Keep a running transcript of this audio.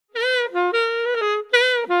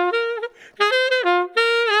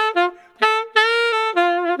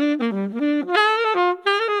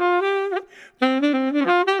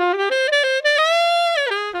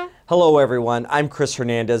Hello everyone, I'm Chris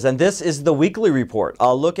Hernandez and this is the Weekly Report.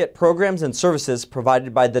 I'll look at programs and services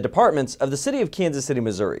provided by the departments of the City of Kansas City,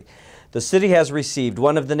 Missouri. The city has received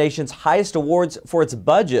one of the nation's highest awards for its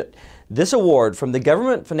budget. This award from the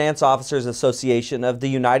Government Finance Officers Association of the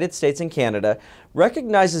United States and Canada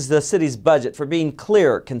recognizes the city's budget for being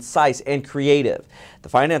clear, concise, and creative. The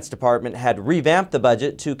Finance Department had revamped the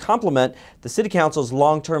budget to complement the City Council's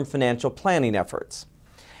long-term financial planning efforts.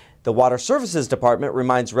 The Water Services Department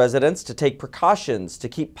reminds residents to take precautions to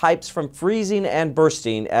keep pipes from freezing and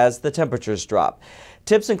bursting as the temperatures drop.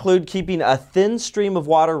 Tips include keeping a thin stream of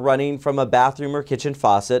water running from a bathroom or kitchen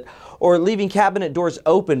faucet, or leaving cabinet doors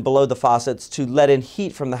open below the faucets to let in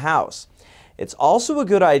heat from the house. It's also a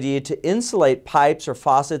good idea to insulate pipes or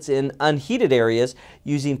faucets in unheated areas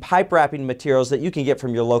using pipe wrapping materials that you can get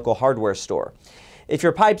from your local hardware store. If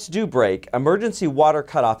your pipes do break, emergency water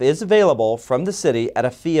cutoff is available from the city at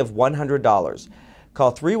a fee of $100.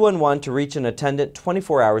 Call 311 to reach an attendant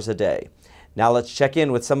 24 hours a day. Now let's check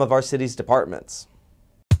in with some of our city's departments.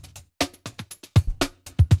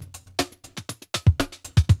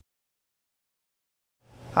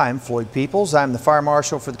 Hi, I'm Floyd Peoples. I'm the Fire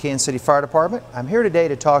Marshal for the Kansas City Fire Department. I'm here today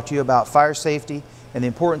to talk to you about fire safety and the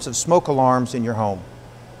importance of smoke alarms in your home.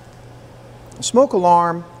 A smoke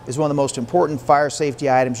alarm is one of the most important fire safety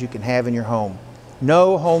items you can have in your home.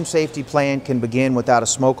 No home safety plan can begin without a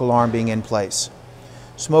smoke alarm being in place.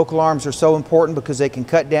 Smoke alarms are so important because they can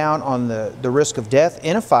cut down on the risk of death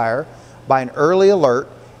in a fire by an early alert,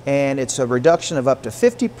 and it's a reduction of up to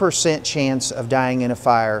 50% chance of dying in a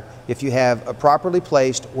fire if you have a properly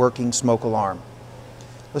placed working smoke alarm.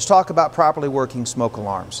 Let's talk about properly working smoke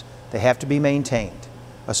alarms. They have to be maintained.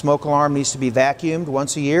 A smoke alarm needs to be vacuumed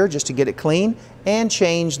once a year just to get it clean, and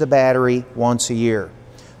change the battery once a year.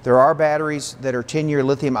 There are batteries that are 10-year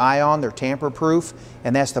lithium ion, they're tamper-proof,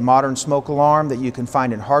 and that's the modern smoke alarm that you can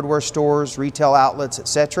find in hardware stores, retail outlets,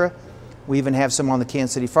 etc. We even have some on the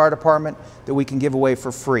Kansas City Fire Department that we can give away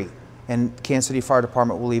for free, and Kansas City Fire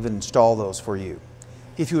Department will even install those for you.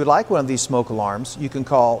 If you would like one of these smoke alarms, you can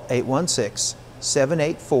call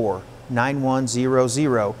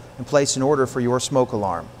 816-784-9100 and place an order for your smoke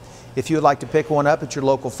alarm. If you would like to pick one up at your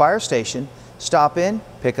local fire station, stop in,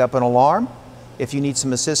 pick up an alarm. If you need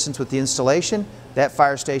some assistance with the installation, that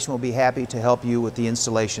fire station will be happy to help you with the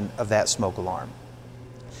installation of that smoke alarm.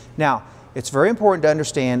 Now, it's very important to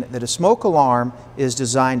understand that a smoke alarm is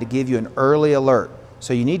designed to give you an early alert,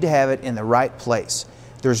 so you need to have it in the right place.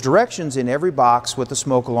 There's directions in every box with the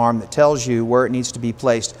smoke alarm that tells you where it needs to be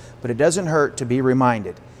placed, but it doesn't hurt to be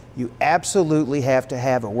reminded. You absolutely have to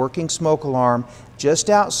have a working smoke alarm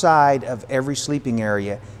just outside of every sleeping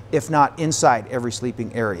area, if not inside every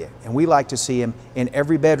sleeping area. And we like to see them in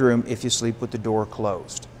every bedroom if you sleep with the door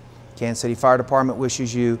closed. Kansas City Fire Department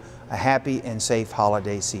wishes you a happy and safe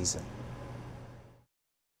holiday season.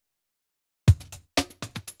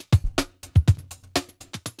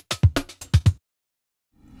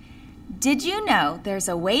 Did you know there's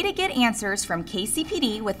a way to get answers from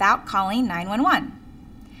KCPD without calling 911?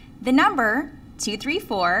 The number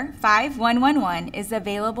 234-5111 is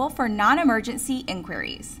available for non-emergency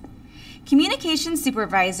inquiries. Communications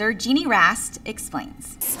Supervisor Jeannie Rast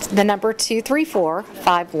explains. The number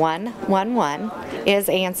 234-5111 is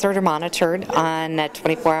answered or monitored on a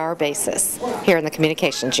 24-hour basis here in the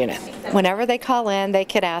communications unit. Whenever they call in, they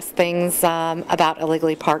could ask things about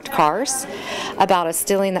illegally parked cars, about a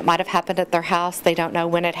stealing that might have happened at their house. They don't know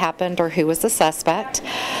when it happened or who was the suspect.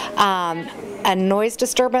 A noise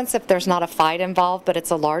disturbance if there's not a fight involved, but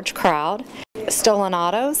it's a large crowd. Stolen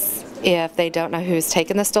autos, if they don't know who's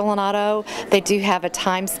taken the stolen auto. They do have a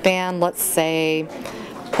time span, let's say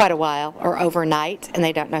quite a while or overnight, and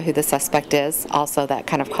they don't know who the suspect is, also that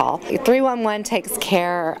kind of call. 311 takes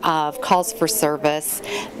care of calls for service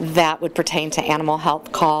that would pertain to animal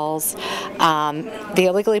health calls. The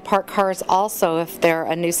illegally parked cars also, if they're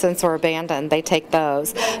a nuisance or abandoned, they take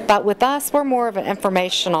those. But with us, we're more of an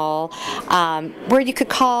informational, where you could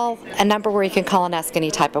call, a number where you can call and ask any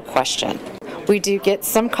type of question. We do get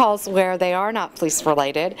some calls where they are not police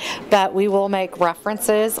related, but we will make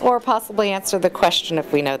references or possibly answer the question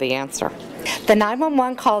if we know the answer. The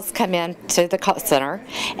 911 calls come in to the call center,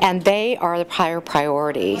 and they are the higher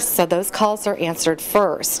priority. So those calls are answered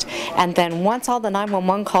first, and then once all the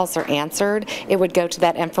 911 calls are answered, it would go to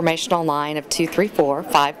that informational line of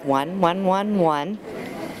 234-51111.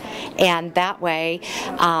 And that way,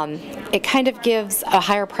 it kind of gives a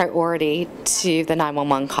higher priority to the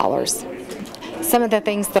 911 callers. Some of the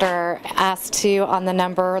things that are asked to on the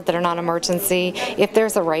number that are non-emergency, if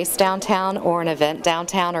there's a race downtown or an event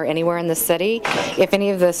downtown or anywhere in the city, if any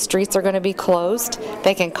of the streets are going to be closed,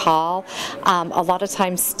 they can call. A lot of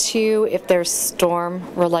times too, if there's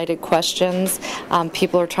storm-related questions,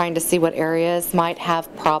 people are trying to see what areas might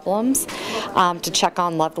have problems, to check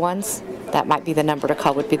on loved ones. That might be the number to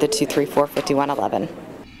call, would be the 234-5111.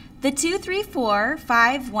 The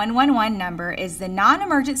 234-5111 number is the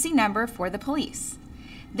non-emergency number for the police.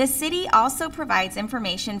 The city also provides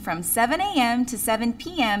information from 7 a.m. to 7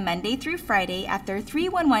 p.m. Monday through Friday at their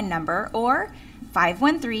 311 number or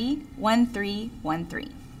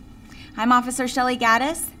 513-1313. I'm Officer Shelley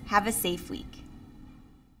Gaddis. Have a safe week.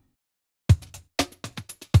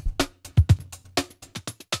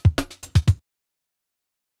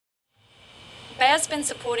 Bayer's been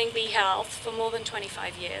supporting bee health for more than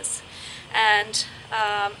 25 years. And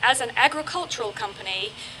as an agricultural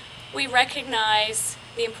company, we recognize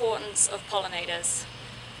the importance of pollinators.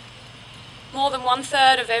 More than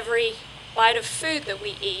 1/3 of every bite of food that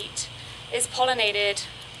we eat is pollinated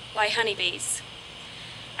by honeybees.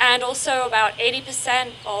 And also about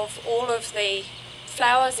 80% of all of the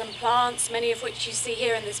flowers and plants, many of which you see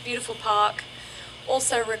here in this beautiful park,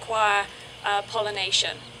 also require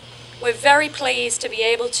pollination. We're very pleased to be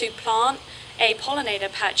able to plant a pollinator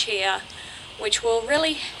patch here, which will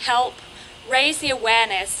really help raise the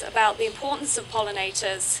awareness about the importance of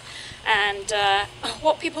pollinators and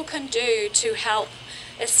what people can do to help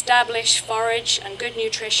establish forage and good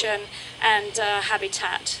nutrition and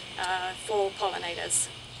habitat for pollinators.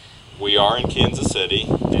 We are in Kansas City,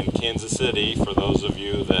 and Kansas City, for those of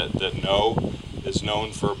you that know, is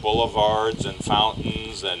known for boulevards and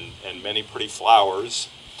fountains and many pretty flowers.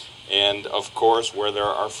 And of course, where there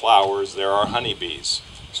are flowers, there are honeybees.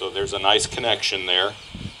 So there's a nice connection there.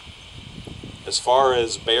 As far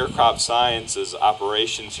as Bayer Crop Science's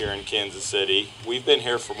operations here in Kansas City, we've been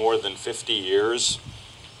here for more than 50 years,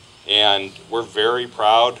 and we're very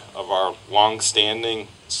proud of our long-standing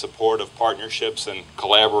support of partnerships and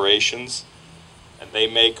collaborations. And they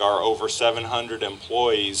make our over 700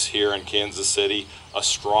 employees here in Kansas City a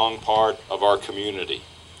strong part of our community.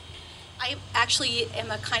 I actually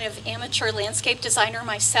am a kind of amateur landscape designer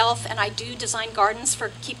myself, and I do design gardens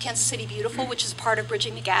for Keep Kansas City Beautiful, which is part of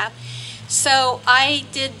Bridging the Gap. So I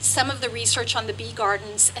did some of the research on the bee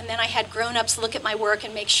gardens, and then I had grown-ups look at my work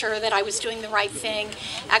and make sure that I was doing the right thing.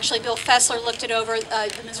 Actually, Bill Fessler looked it over.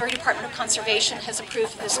 The Missouri Department of Conservation has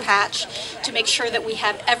approved this patch to make sure that we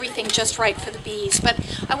have everything just right for the bees. But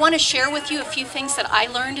I want to share with you a few things that I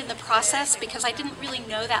learned in the process, because I didn't really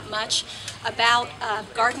know that much about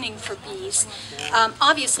gardening for bees.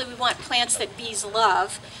 Obviously, we want plants that bees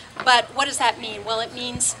love. But what does that mean? Well, it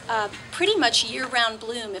means pretty much year-round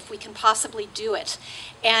bloom if we can possibly do it.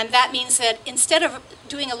 And that means that instead of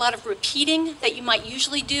doing a lot of repeating that you might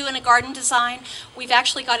usually do in a garden design, we've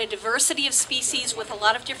actually got a diversity of species with a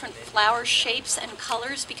lot of different flower shapes and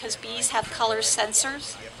colors, because bees have color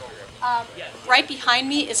sensors. Right behind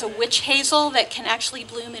me is a witch hazel that can actually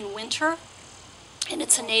bloom in winter, and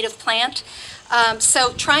it's a native plant.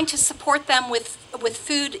 So trying to support them with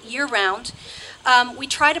food year-round. We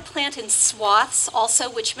try to plant in swaths also,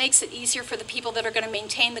 which makes it easier for the people that are going to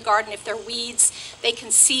maintain the garden. If they're weeds, they can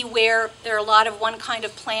see where there are a lot of one kind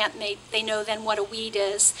of plant, and they know then what a weed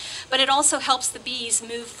is. But it also helps the bees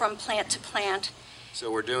move from plant to plant. So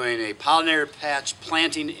we're doing a pollinator patch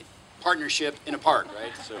planting partnership in a park,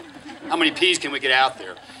 right? So how many peas can we get out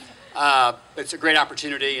there? It's a great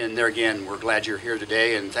opportunity, and there again, we're glad you're here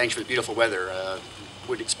today, and thanks for the beautiful weather.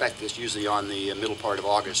 We'd expect this usually on the middle part of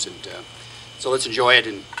August, and so let's enjoy it,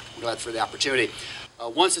 and I'm glad for the opportunity.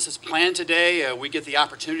 Once this is planned today, we get the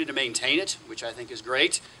opportunity to maintain it, which I think is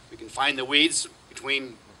great. We can find the weeds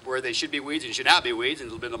between where they should be weeds and should not be weeds, and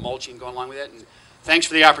a little bit of mulching going along with it. And thanks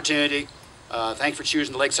for the opportunity. Thanks for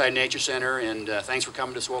choosing the Lakeside Nature Center, and thanks for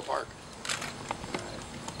coming to Swole Park.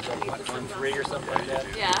 1-3 or something like that?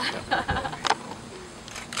 Yeah.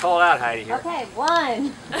 Call it out, Heidi, here. Okay,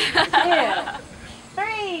 1, 2,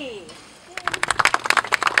 3.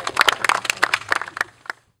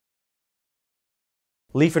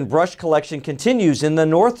 Leaf and brush collection continues in the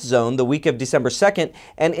North Zone the week of December 2nd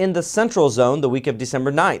and in the Central Zone the week of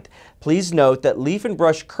December 9th. Please note that leaf and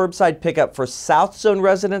brush curbside pickup for South Zone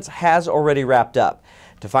residents has already wrapped up.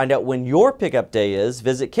 To find out when your pickup day is,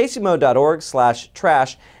 visit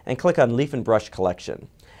kcmo.org/trash and click on Leaf and Brush Collection.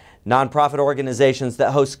 Nonprofit organizations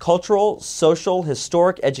that host cultural, social,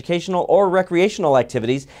 historic, educational, or recreational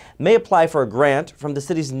activities may apply for a grant from the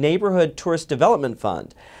city's Neighborhood Tourist Development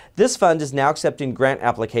Fund. This fund is now accepting grant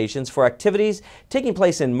applications for activities taking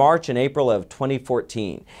place in March and April of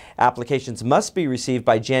 2014. Applications must be received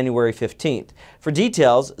by January 15th. For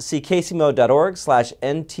details, see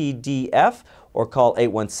kcmo.org/ntdf or call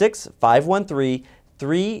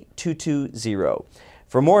 816-513-3220.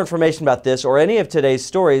 For more information about this or any of today's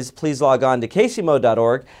stories, please log on to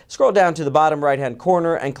kcmo.org, scroll down to the bottom right-hand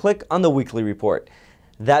corner, and click on the Weekly Report.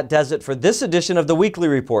 That does it for this edition of the Weekly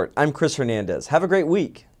Report. I'm Chris Hernandez. Have a great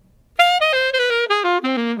week.